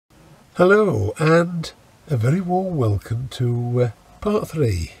Hello and a very warm welcome to part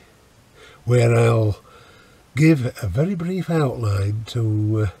 3, where I'll give a very brief outline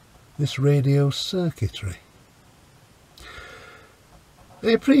to this radio circuitry.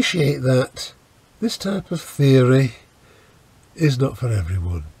 I appreciate that this type of theory is not for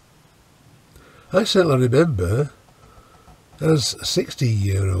everyone. I certainly remember, as a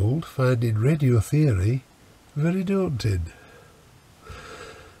 16-year-old, finding radio theory very daunting.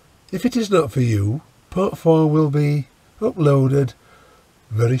 If it is not for you, part 4 will be uploaded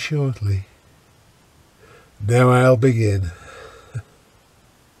very shortly. Now I'll begin.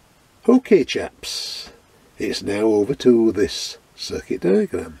 Okay chaps, it's now over to this circuit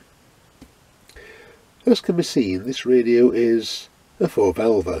diagram. As can be seen, this radio is a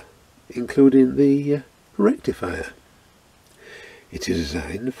 4-valver, including the rectifier. It is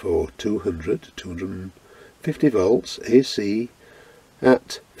designed for 200-250 volts AC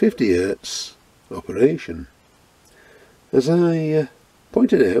at 50 Hz operation. As I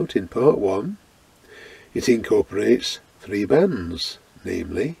pointed out in part 1, it incorporates 3 bands,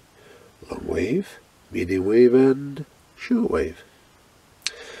 namely long wave, medium wave and short wave.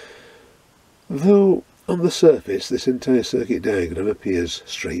 Though on the surface this entire circuit diagram appears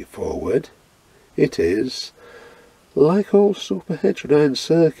straightforward, it is, like all super heterodyne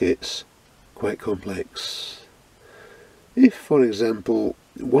circuits, quite complex. If, for example,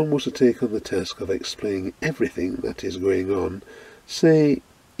 one was to take on the task of explaining everything that is going on, say,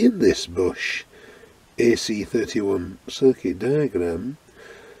 in this bush AC31 circuit diagram,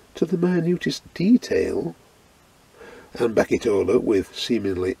 to the minutest detail, and back it all up with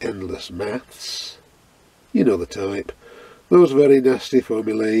seemingly endless maths, you know the type, those very nasty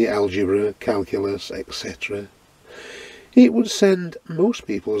formulae, algebra, calculus, etc., it would send most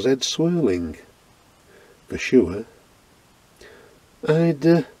people's heads swirling, for sure.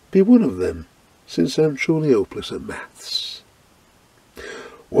 I'd be one of them, since I'm truly hopeless at maths.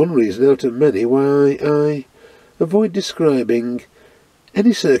 One reason out of many why I avoid describing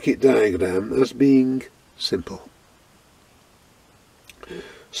any circuit diagram as being simple.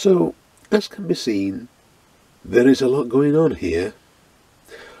 So, as can be seen, there is a lot going on here.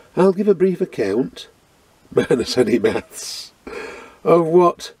 I'll give a brief account, minus any maths, of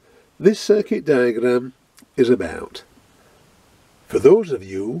what this circuit diagram is about. For those of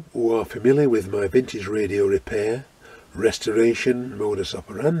you who are familiar with my vintage radio repair, restoration modus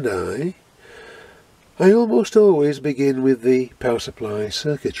operandi, I almost always begin with the power supply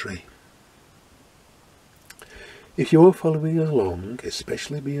circuitry. If you are following along,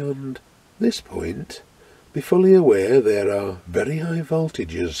 especially beyond this point, be fully aware there are very high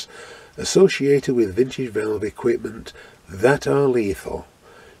voltages associated with vintage valve equipment that are lethal.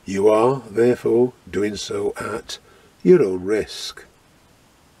 You are, therefore, doing so at your own risk.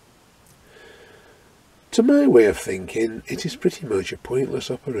 To my way of thinking, it is pretty much a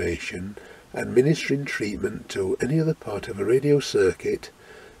pointless operation administering treatment to any other part of a radio circuit,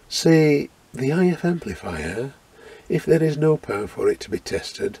 say the IF amplifier, if there is no power for it to be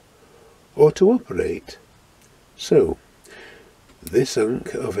tested or to operate. So, this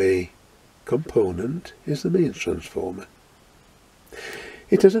hunk of a component is the mains transformer.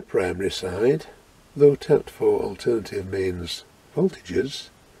 It has a primary side, though tapped for alternative mains voltages,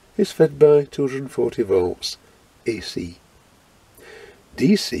 is fed by 240 volts AC.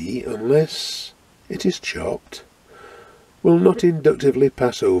 DC, unless it is chopped, will not inductively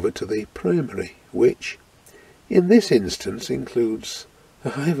pass over to the primary, which in this instance includes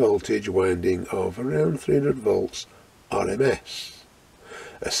a high voltage winding of around 300 volts RMS,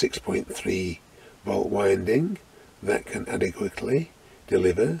 a 6.3 volt winding that can adequately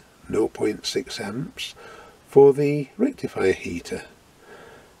deliver 0.6 amps for the rectifier heater,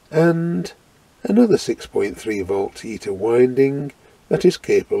 and another 6.3 volt heater winding that is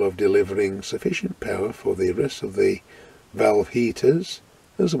capable of delivering sufficient power for the rest of the valve heaters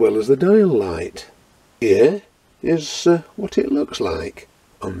as well as the dial light. Here is what it looks like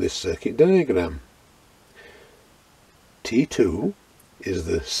on this circuit diagram. T2 is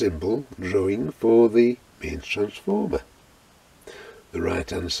the symbol drawing for the mains transformer. The right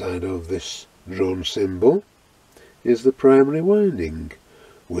hand side of this drawn symbol is the primary winding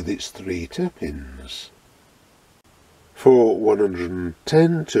with its 3 tap-ins. For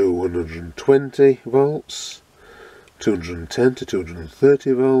 110 to 120 volts, 210 to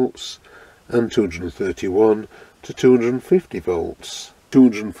 230 volts, and 231 to 250 volts.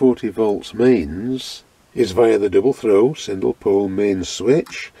 240 volts mains is via the double throw single pole mains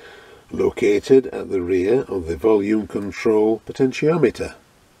switch located at the rear of the volume control potentiometer.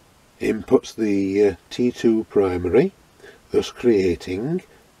 Inputs the T2 primary, thus creating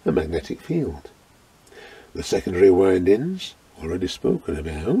a magnetic field. The secondary windings, already spoken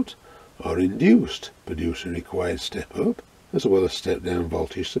about, are induced, producing required step-up as well as step-down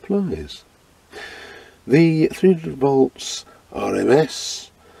voltage supplies. The 300 volts RMS,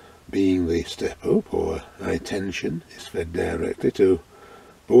 being the step-up or high tension, is fed directly to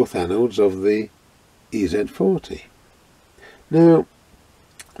both anodes of the EZ40. Now,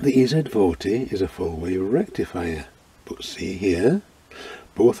 the EZ40 is a full-wave rectifier, but see here,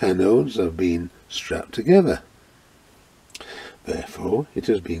 both anodes have been strapped together. Therefore, it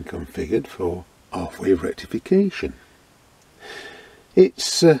has been configured for half-wave rectification.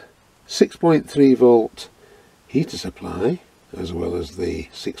 Its 6.3 volt heater supply, as well as the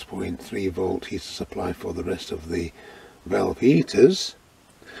 6.3 volt heater supply for the rest of the valve heaters,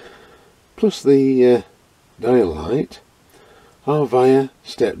 plus the dial light, are via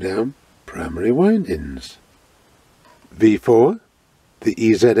step-down primary windings. V4, the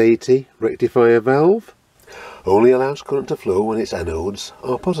EZ80 rectifier valve, only allows current to flow when its anodes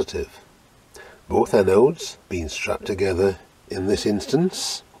are positive. Both anodes, being strapped together in this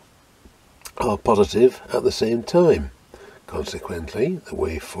instance, are positive at the same time. Consequently, the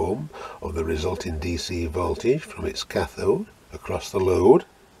waveform of the resulting DC voltage from its cathode across the load,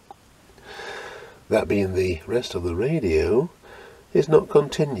 that being the rest of the radio, is not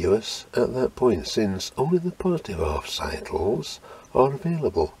continuous at that point, since only the positive half cycles are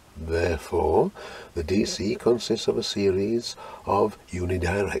available. Therefore, the DC consists of a series of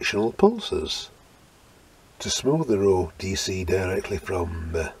unidirectional pulses. To smooth the raw DC directly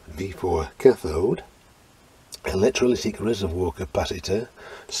from V4 cathode, electrolytic reservoir capacitor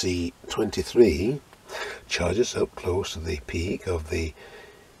C23 charges up close to the peak of the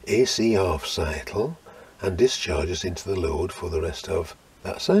AC half cycle and discharges into the load for the rest of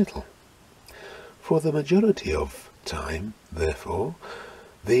that cycle. For the majority of time, therefore,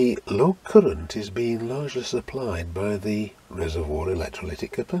 the low current is being largely supplied by the reservoir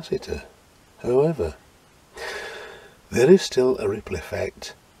electrolytic capacitor. However, there is still a ripple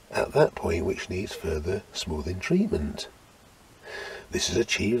effect at that point which needs further smoothing treatment. This is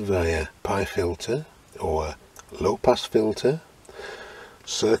achieved via pi filter or low pass filter,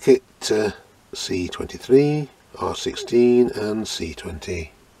 circuit C23, R16 and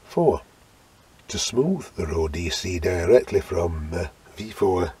C24. To smooth the raw DC directly from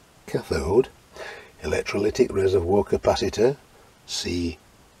V4 cathode, electrolytic reservoir capacitor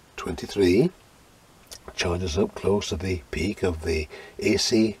C23 charges up close to the peak of the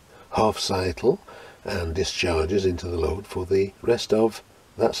AC half cycle and discharges into the load for the rest of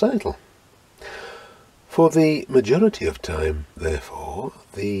that cycle. For the majority of time, therefore,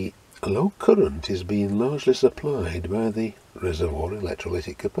 the low current is being largely supplied by the reservoir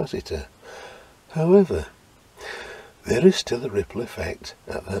electrolytic capacitor. However, there is still a ripple effect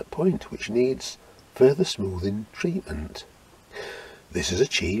at that point which needs further smoothing treatment. This is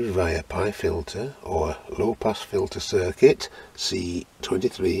achieved via pi filter or low pass filter circuit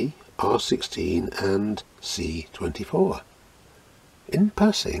C23, R16 and C24. In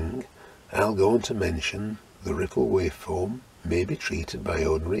passing, I'll go on to mention the ripple waveform may be treated by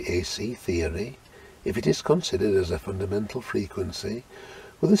ordinary AC theory if it is considered as a fundamental frequency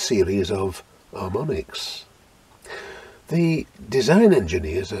with a series of harmonics. The design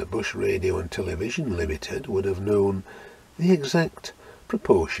engineers at Bush Radio and Television Limited would have known the exact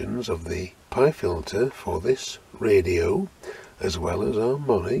proportions of the pi filter for this radio as well as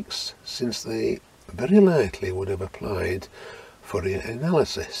harmonics, since they very likely would have applied Fourier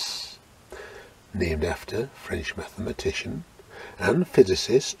analysis, named after French mathematician and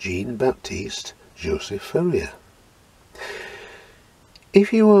physicist Jean-Baptiste Joseph Fourier.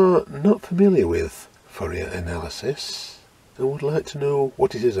 If you are not familiar with Fourier analysis and would like to know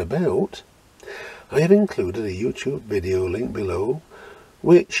what it is about, I have included a YouTube video link below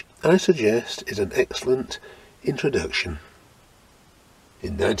which I suggest is an excellent introduction.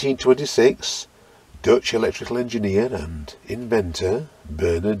 In 1926, Dutch electrical engineer and inventor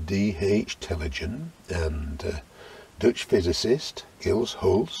Bernard D. H. Telligen and Dutch physicist Gilles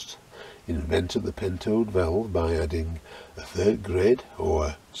Holst invented the pentode valve by adding a third grid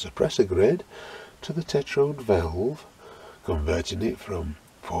or suppressor grid to the tetrode valve, converting it from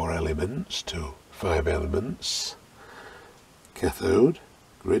 4 elements to 5 elements: cathode,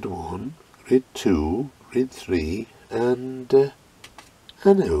 grid 1, grid 2, grid 3 and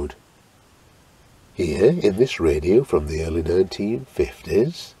anode. Here in this radio from the early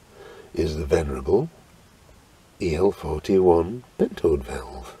 1950s is the venerable EL41 pentode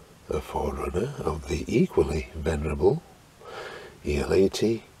valve, a forerunner of the equally venerable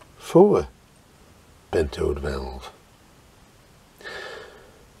EL84 pentode valve.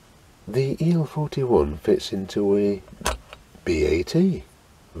 The EL41 fits into a BAT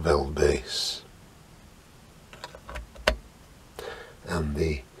valve base, and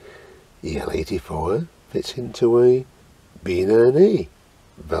the EL84 fits into a B9A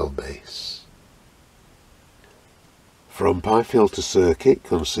valve base. From pi filter circuit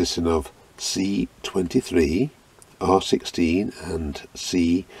consisting of C23, R16 and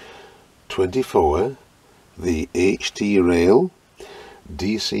C24, the HT rail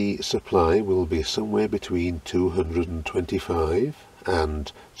DC supply will be somewhere between 225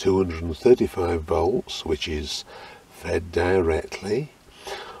 and 235 volts, which is fed directly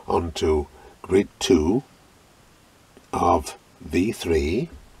onto grid 2 of V3,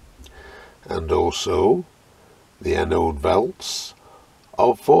 and also the anode valves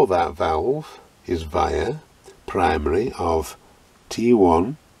for that valve is via primary of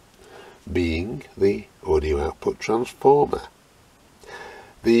T1, being the audio output transformer.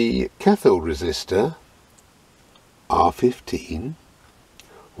 The cathode resistor R15,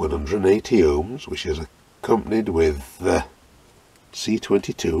 180 ohms, which is accompanied with the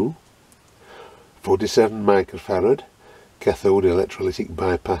C22, 47 microfarad cathode electrolytic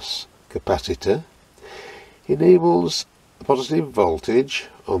bypass capacitor, enables positive voltage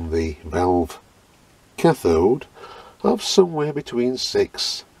on the valve cathode of somewhere between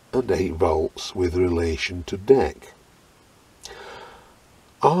 6 and 8 volts with relation to deck.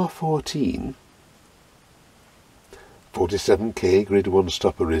 R14, 47k grid 1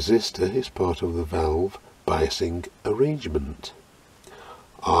 stopper resistor, is part of the valve biasing arrangement.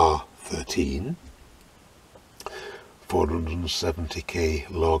 R13, 470k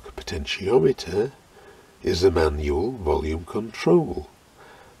log potentiometer, is the manual volume control,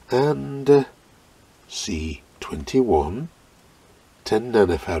 and C21, 10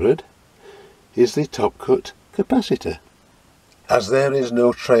 nanofarad, is the top cut capacitor. As there is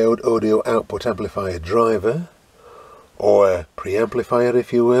no triode audio output amplifier driver, or preamplifier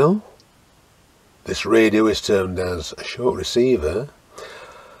if you will, this radio is termed as a short receiver,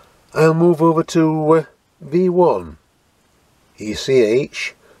 I'll move over to V1,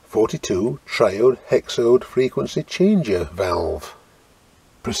 ECH 42 triode hexode frequency changer valve.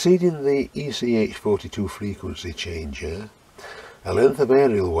 Preceding the ECH 42 frequency changer, a length of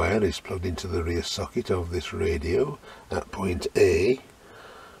aerial wire is plugged into the rear socket of this radio at point A,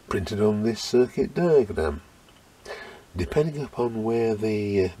 printed on this circuit diagram. Depending upon where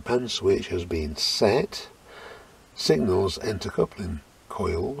the band switch has been set, signals enter coupling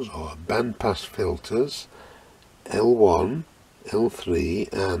coils or bandpass filters L1,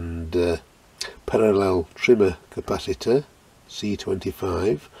 L3 and parallel trimmer capacitor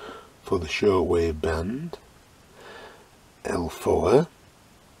C25 for the shortwave band, L4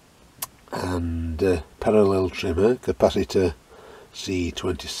 and parallel trimmer capacitor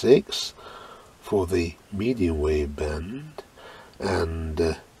C26 for the medium wave band,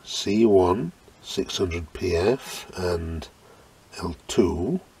 and C1 600 PF and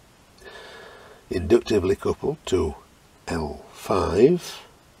L2 inductively coupled to L5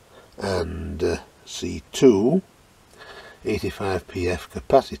 and C2 85 PF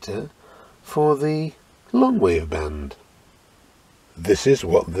capacitor for the long wave band. This is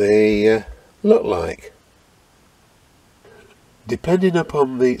what they look like. Depending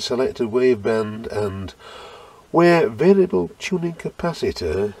upon the selected waveband and where variable tuning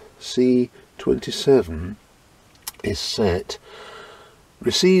capacitor C27 is set,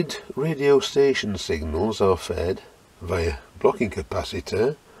 received radio station signals are fed via blocking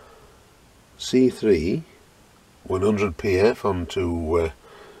capacitor C3 100 PF onto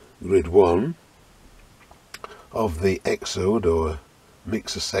grid 1 of the exode or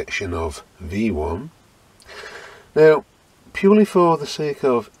mixer section of V1. Now, purely for the sake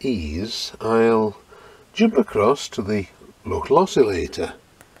of ease, I'll jump across to the local oscillator,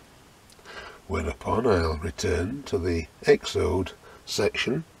 whereupon I'll return to the exode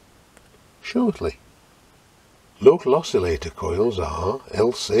section shortly. Local oscillator coils are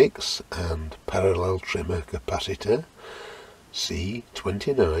L6 and parallel trimmer capacitor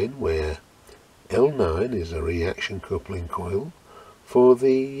C29, where L9 is a reaction coupling coil for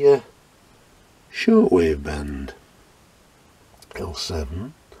the shortwave band,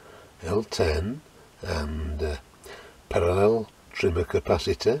 L7, L10 and parallel trimmer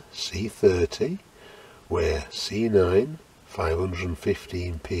capacitor C30, where C9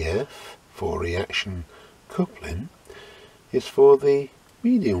 515 PF for reaction coupling is for the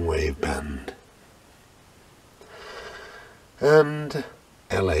medium wave band, and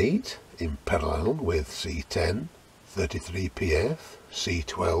L8 in parallel with C10 33 PF,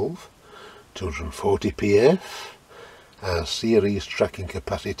 C12 240 PF as series tracking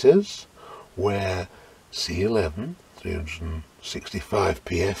capacitors, where C11 365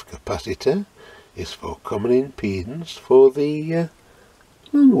 pF capacitor is for common impedance for the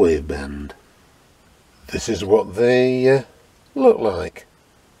long wave band. This is what they look like.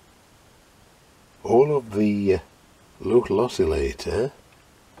 All of the local oscillator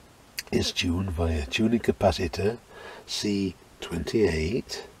is tuned via tuning capacitor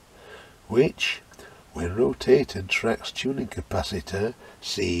C28, which, when rotated, tracks tuning capacitor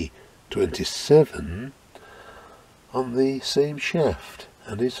C27 on the same shaft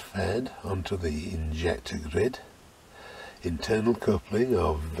and is fed onto the injector grid. Internal coupling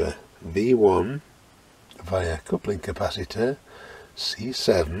of V1 via coupling capacitor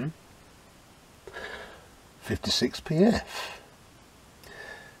C7, 56 pF.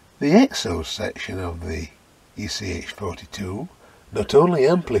 The exode section of the ECH42 not only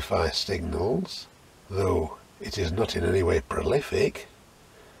amplifies signals, though it is not in any way prolific,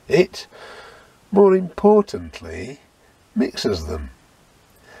 it, more importantly, mixes them.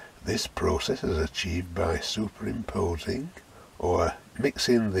 This process is achieved by superimposing or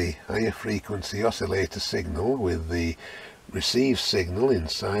mixing the higher frequency oscillator signal with the received signal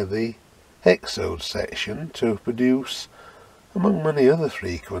inside the exode section to produce, among many other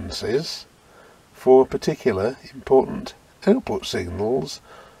frequencies, 4 particular important output signals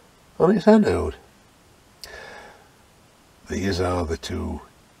on its anode. These are the 2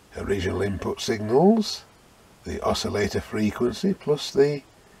 original input signals, the oscillator frequency plus the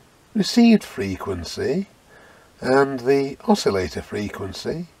received frequency, and the oscillator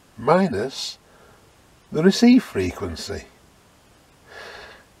frequency minus the received frequency.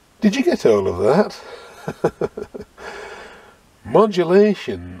 Did you get all of that?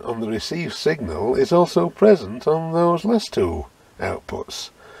 Modulation on the received signal is also present on those last 2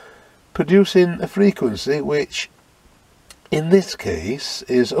 outputs, producing a frequency which, in this case,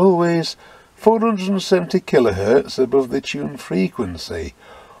 is always 470 kHz above the tune frequency,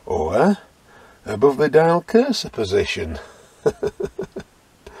 or above the dial cursor position.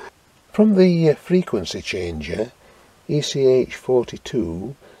 From the frequency changer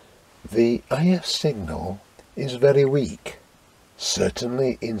ECH42, the IF signal is very weak,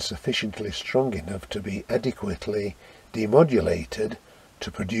 certainly insufficiently strong enough to be adequately demodulated to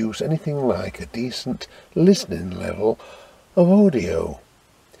produce anything like a decent listening level of audio.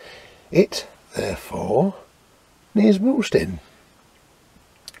 It, therefore, needs boosting.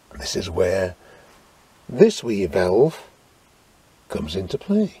 This is where this wee valve comes into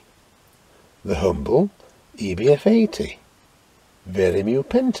play. The humble EBF80, very mu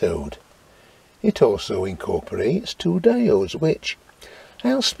pentode. It also incorporates 2 diodes, which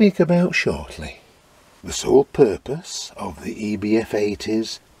I'll speak about shortly. The sole purpose of the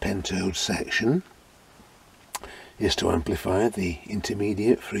EBF80's pentode section is to amplify the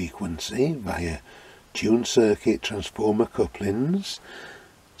intermediate frequency via tuned circuit transformer couplings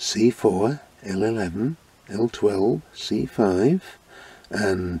C4, L11, L12, C5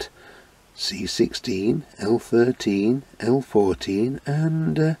 and C16, L13, L14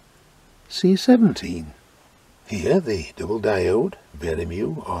 and C17. Here the double diode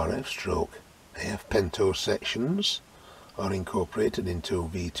Verimu RF stroke AF pentode sections are incorporated into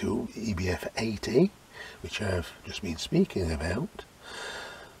V2 EBF80, which I've just been speaking about.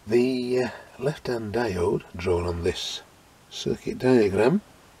 The left-hand diode drawn on this circuit diagram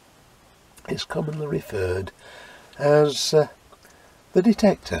is commonly referred as the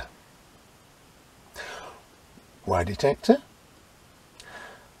detector. Why detector?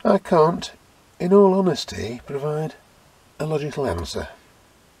 I can't, in all honesty, provide a logical answer.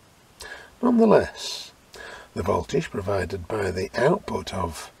 Nonetheless, the voltage provided by the output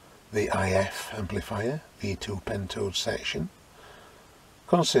of the IF amplifier V2 pentode section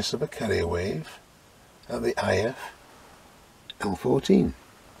consists of a carrier wave at the IF L14,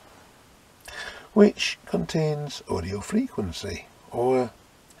 which contains audio frequency or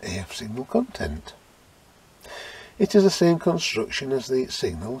AF signal content. It is the same construction as the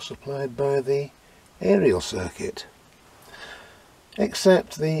signal supplied by the aerial circuit,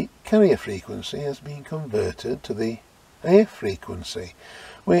 except the carrier frequency has been converted to the AF frequency,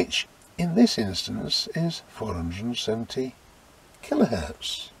 which in this instance is 470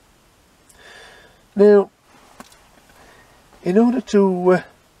 kHz. Now, in order to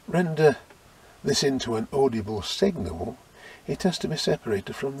render this into an audible signal, it has to be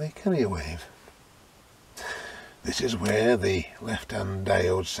separated from the carrier wave. This is where the left-hand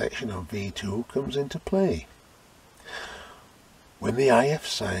diode section of V2 comes into play. When the IF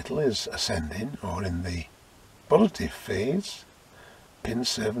cycle is ascending or in the positive phase, pin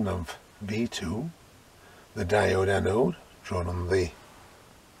 7 of V2 the diode anode, drawn on the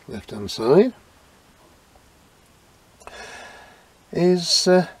left hand side, is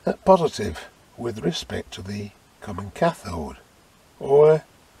at positive with respect to the common cathode, or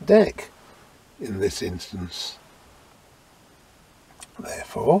deck in this instance.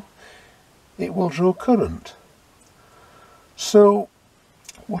 Therefore, it will draw current. So,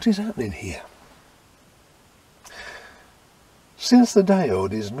 what is happening here? Since the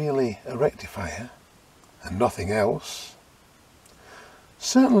diode is merely a rectifier and nothing else,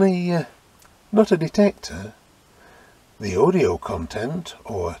 certainly not a detector, the audio content,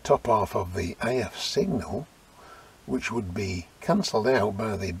 or top half of the IF signal, which would be cancelled out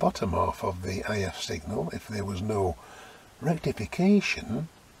by the bottom half of the IF signal if there was no rectification,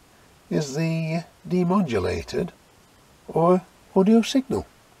 is the demodulated or audio signal.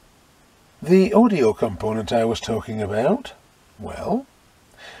 The audio component I was talking about, well,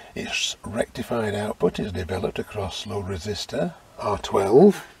 its rectified output is developed across load resistor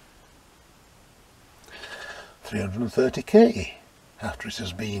R12, 330k, after it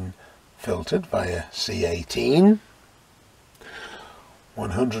has been filtered via C18,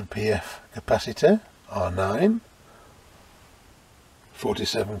 100 pF capacitor R9,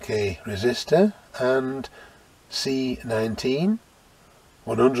 47k resistor, and C19,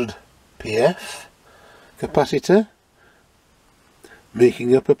 100 pF capacitor,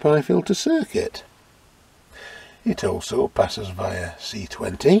 making up a pi filter circuit. It also passes via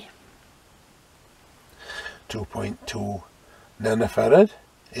C20, 2.2 nanofarad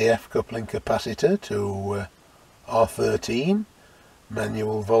AF coupling capacitor to R13,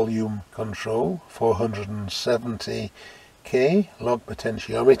 manual volume control, 470k log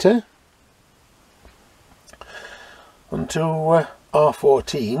potentiometer, onto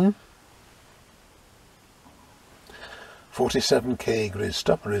R14, 47k grid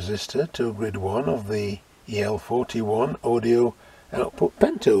stopper resistor to grid 1 of the EL41 audio output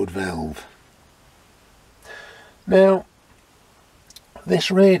pentode valve. Now, this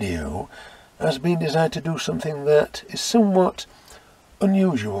radio has been designed to do something that is somewhat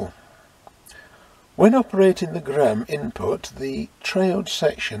unusual. When operating the gram input, the triode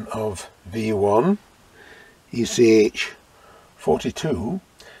section of V1 ECH42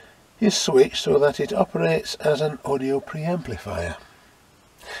 is switched so that it operates as an audio preamplifier.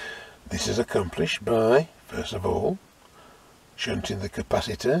 This is accomplished by, first of all, shunting the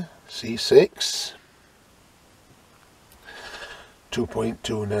capacitor C6,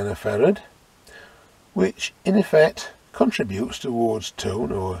 2.2 nanofarad, which in effect contributes towards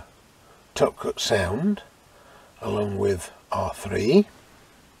tone or top cut sound, along with R3,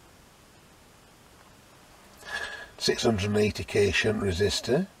 680k shunt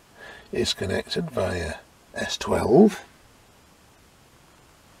resistor is connected via S12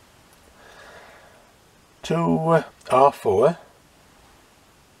 to R4,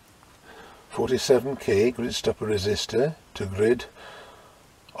 47k grid stopper resistor to grid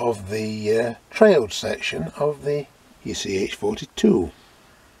of the triode section of the ECH42.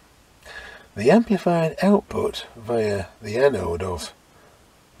 The amplified output via the anode of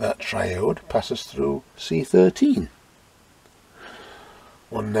that triode passes through C13,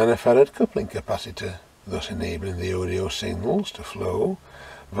 1 nanofarad coupling capacitor, thus enabling the audio signals to flow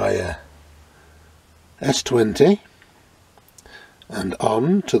via S20 and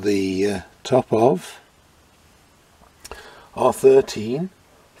on to the top of R13,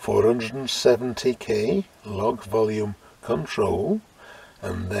 470k log volume control,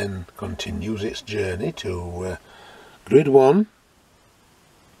 and then continues its journey to grid 1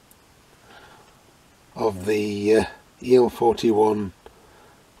 of the EL41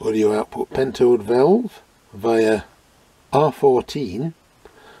 audio output pentode valve via R14,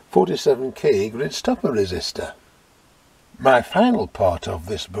 47k grid stopper resistor. My final part of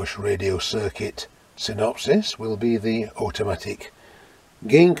this bush radio circuit synopsis will be the automatic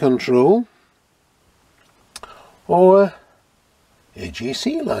gain control, or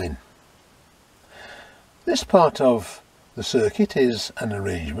AGC line. This part of the circuit is an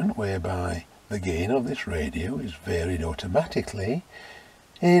arrangement whereby the gain of this radio is varied automatically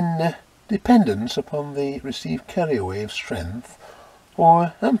in dependence upon the received carrier wave strength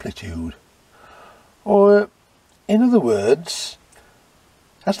or amplitude, or in other words,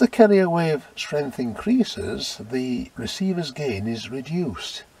 as the carrier wave strength increases, the receiver's gain is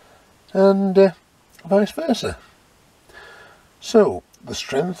reduced, and vice versa. So, the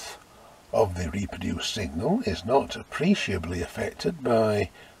strength of the reproduced signal is not appreciably affected by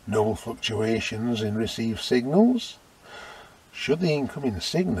normal fluctuations in received signals. Should the incoming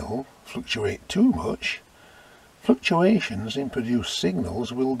signal fluctuate too much, fluctuations in produced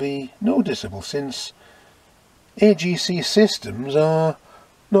signals will be noticeable, since AGC systems are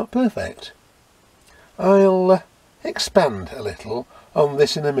not perfect. I'll expand a little on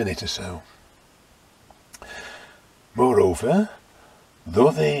this in a minute or so. Moreover,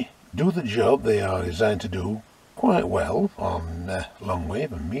 though they do the job they are designed to do quite well on long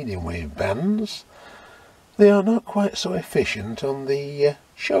wave and medium wave bands, they are not quite so efficient on the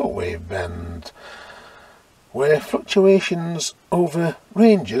short wave band, where fluctuations over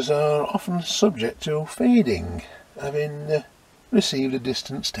ranges are often subject to fading, having received a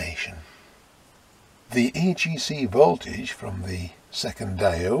distant station. The AGC voltage from the second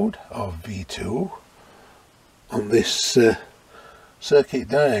diode of V2 on this circuit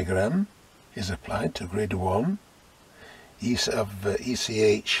diagram is applied to grid 1 of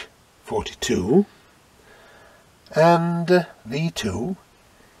ECH42 and V2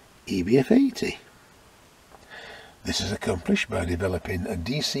 EBF80. This is accomplished by developing a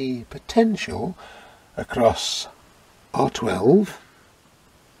DC potential across R12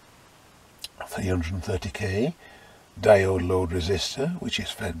 330k diode load resistor, which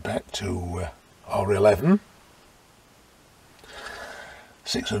is fed back to R11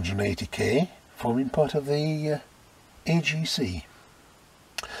 680k, forming part of the AGC.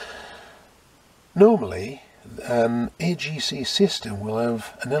 Normally, an AGC system will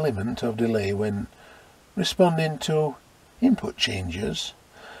have an element of delay when responding to input changes.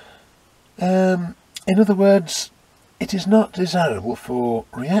 In other words, it is not desirable for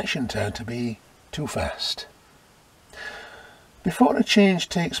reaction time to be too fast. Before a change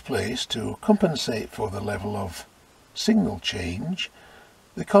takes place, to compensate for the level of signal change,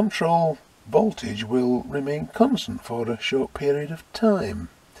 the control voltage will remain constant for a short period of time,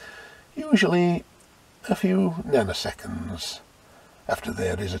 usually a few nanoseconds, after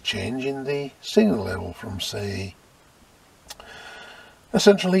there is a change in the signal level from, say, a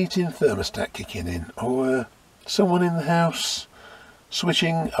central heating thermostat kicking in, or someone in the house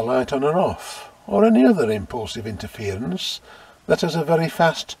switching a light on or off, or any other impulsive interference that has a very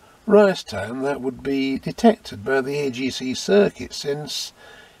fast rise time that would be detected by the AGC circuit, since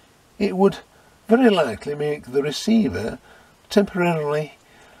it would very likely make the receiver temporarily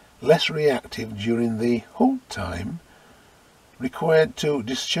less reactive during the hold time required to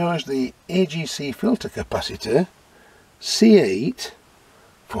discharge the AGC filter capacitor C8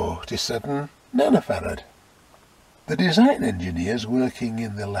 47 nanofarad. The design engineers working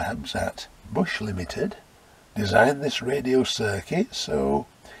in the labs at Bush Limited designed this radio circuit so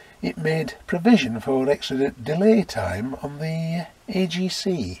it made provision for extra delay time on the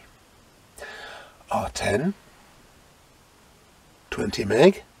AGC. R10, 20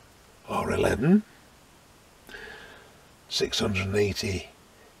 meg, R11,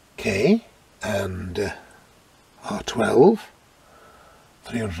 680k and R12,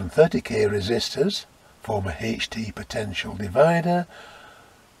 330k resistors form a HT potential divider,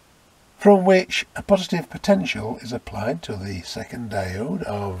 from which a positive potential is applied to the second diode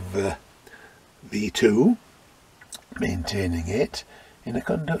of V2, maintaining it in a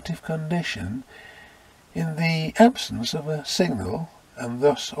conductive condition in the absence of a signal, and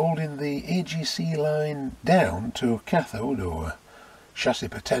thus holding the AGC line down to cathode or chassis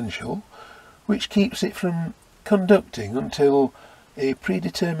potential, which keeps it from conducting until a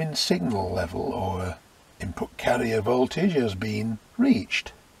predetermined signal level or input carrier voltage has been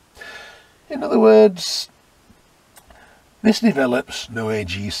reached. In other words, this develops no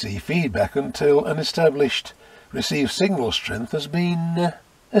AGC feedback until an established received signal strength has been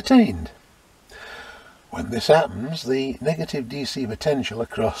attained. When this happens, the negative DC potential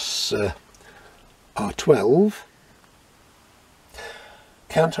across R12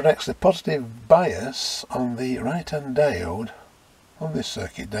 counteracts the positive bias on the right-hand diode on this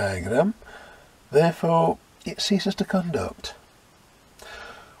circuit diagram, therefore it ceases to conduct.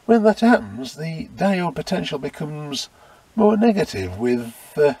 When that happens, the diode potential becomes more negative with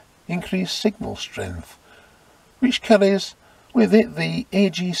increased signal strength, which carries with it the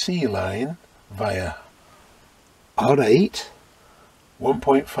AGC line via R8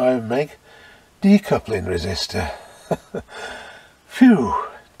 1.5 meg decoupling resistor. Phew,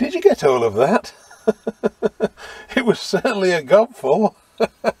 did you get all of that? It was certainly a gobful.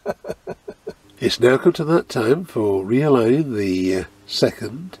 It's now come to that time for realigning the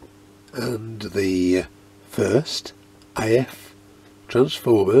second and the first IF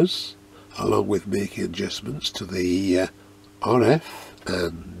transformers, along with making adjustments to the RF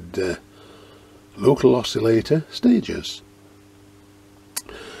and local oscillator stages.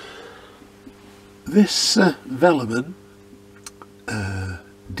 This Velleman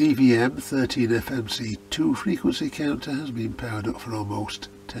DVM13FMC2 frequency counter has been powered up for almost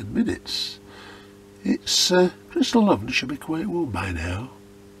 10 minutes. It's crystal oven, should be quite warm by now.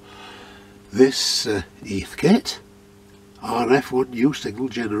 This ETH kit, RF1U signal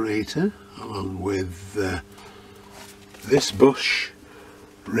generator, along with this Bush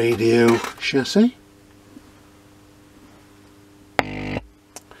radio chassis.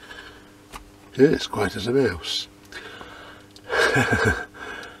 It's quiet as a mouse.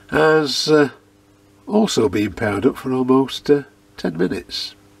 Has also been powered up for almost 10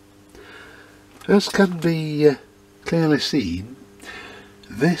 minutes. As can be clearly seen,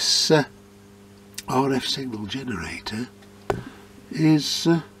 this RF signal generator is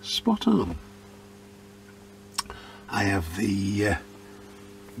spot on. I have the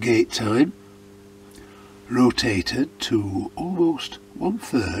gate time rotated to almost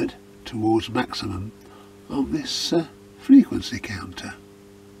 1/3 towards maximum on this frequency counter.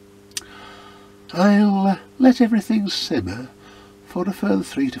 I'll let everything simmer for a further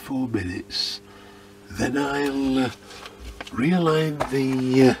 3 to 4 minutes. Then I'll realign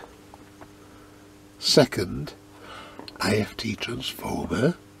the second IFT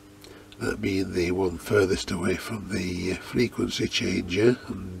transformer, that being the one furthest away from the frequency changer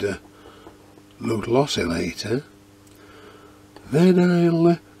and local oscillator. Then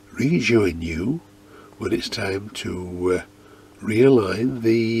I'll rejoin you when it's time to realign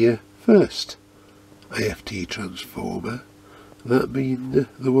the first IFT transformer, that being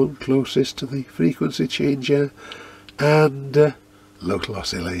the one closest to the frequency changer and local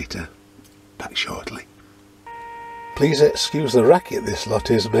oscillator. Back shortly. Please excuse the racket this lot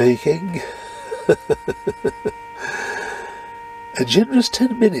is making. A generous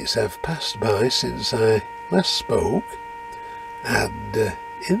 10 minutes have passed by since I last spoke, and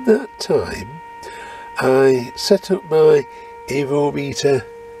in that time I set up my Avometer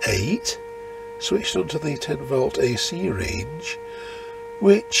 8, switched onto the 10 volt AC range,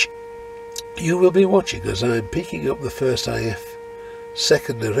 which you will be watching as I'm picking up the first IF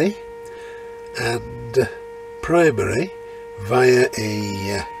secondary and primary via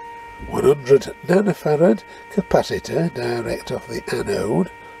a 100 nanofarad capacitor direct off the anode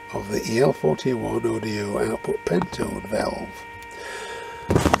of the EL41 audio output pentode valve.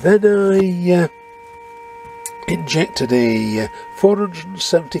 Then I injected a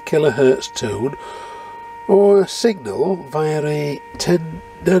 470 kHz tone or signal via a 10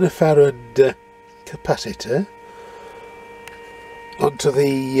 nanofarad capacitor onto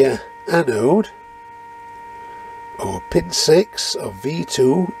the anode, or pin 6 of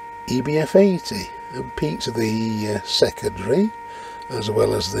V2 EBF80, and peaked the secondary as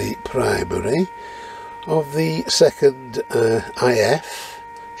well as the primary of the second IF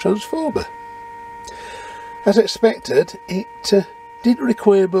transformer. As expected, it didn't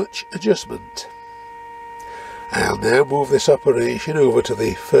require much adjustment. I'll now move this operation over to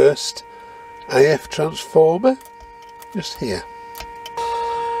the first IF transformer, just here.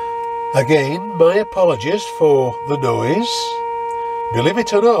 Again, my apologies for the noise. Believe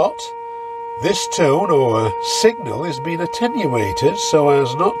it or not, this tone or signal is being attenuated so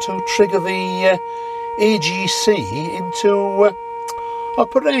as not to trigger the AGC into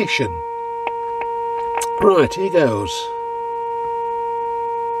operation. Right, here goes.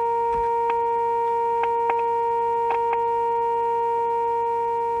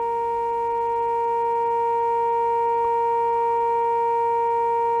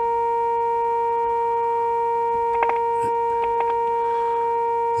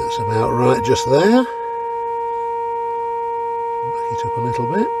 That's about right just there. Back it up a little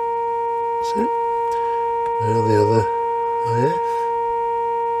bit. That's it. Now the other IF.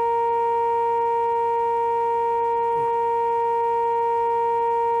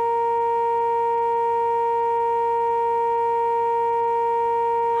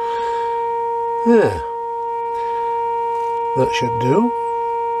 There. That should do.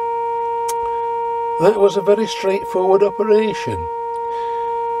 That was a very straightforward operation.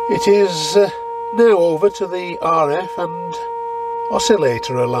 It is now over to the RF and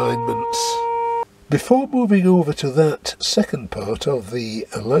oscillator alignments. Before moving over to that second part of the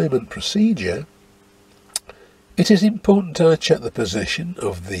alignment procedure, it is important I check the position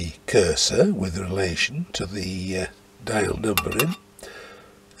of the cursor with relation to the dial numbering,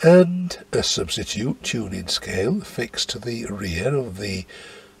 and a substitute tuning scale fixed to the rear of the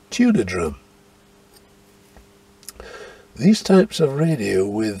tuner drum. These types of radio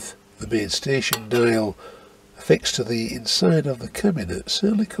with the main station dial fixed to the inside of the cabinet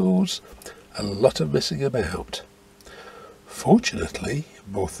certainly cause a lot of messing about. Fortunately,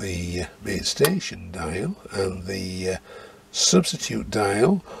 both the main station dial and the substitute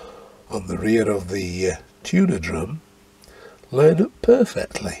dial on the rear of the tuner drum line up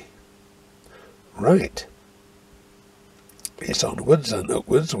perfectly. Right, it's onwards and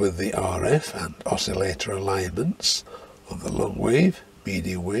upwards with the RF and oscillator alignments of the long wave,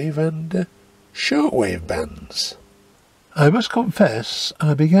 medium wave and short wave bands. I must confess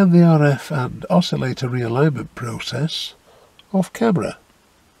I began the RF and oscillator realignment process off camera.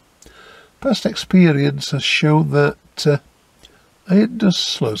 Past experience has shown that iron dust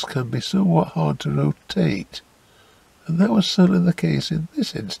slugs can be somewhat hard to rotate, and that was certainly the case in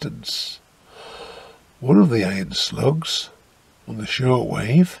this instance. One of the iron slugs on the short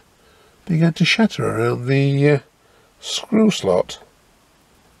wave began to shatter around the screw slot.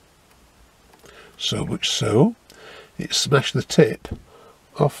 So much so, it smashed the tip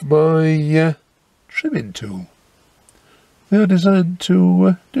off my trimming tool. They are designed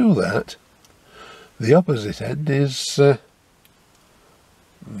to do that. The opposite end is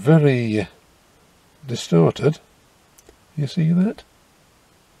very distorted. You see that?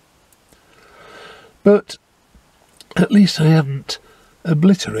 But at least I haven't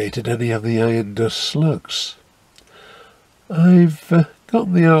obliterated any of the iron dust slugs. I've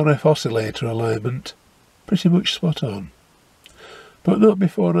got the RF oscillator alignment pretty much spot on, but not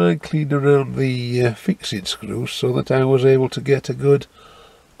before I cleaned around the fixing screws so that I was able to get a good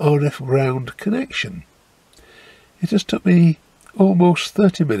RF ground connection. It has took me almost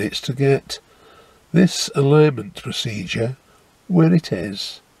 30 minutes to get this alignment procedure where it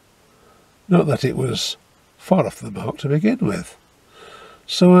is. Not that it was far off the mark to begin with,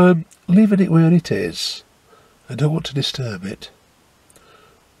 so I'm leaving it where it is. I don't want to disturb it.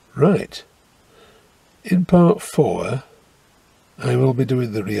 Right, in part 4 I will be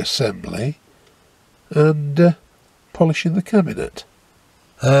doing the reassembly and polishing the cabinet.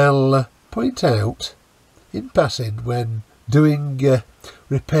 I'll point out in passing when doing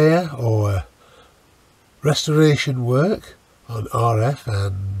repair or restoration work on RF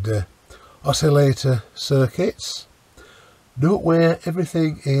and oscillator circuits, note where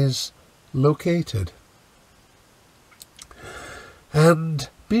everything is located, and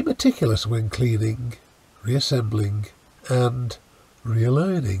be meticulous when cleaning, reassembling and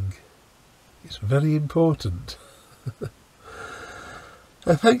realigning. It's very important.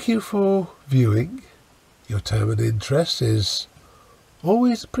 I thank you for viewing. Your time and interest is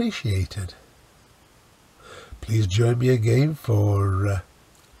always appreciated. Please join me again for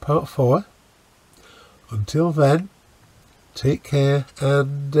part 4. Until then, take care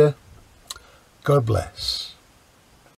and God bless.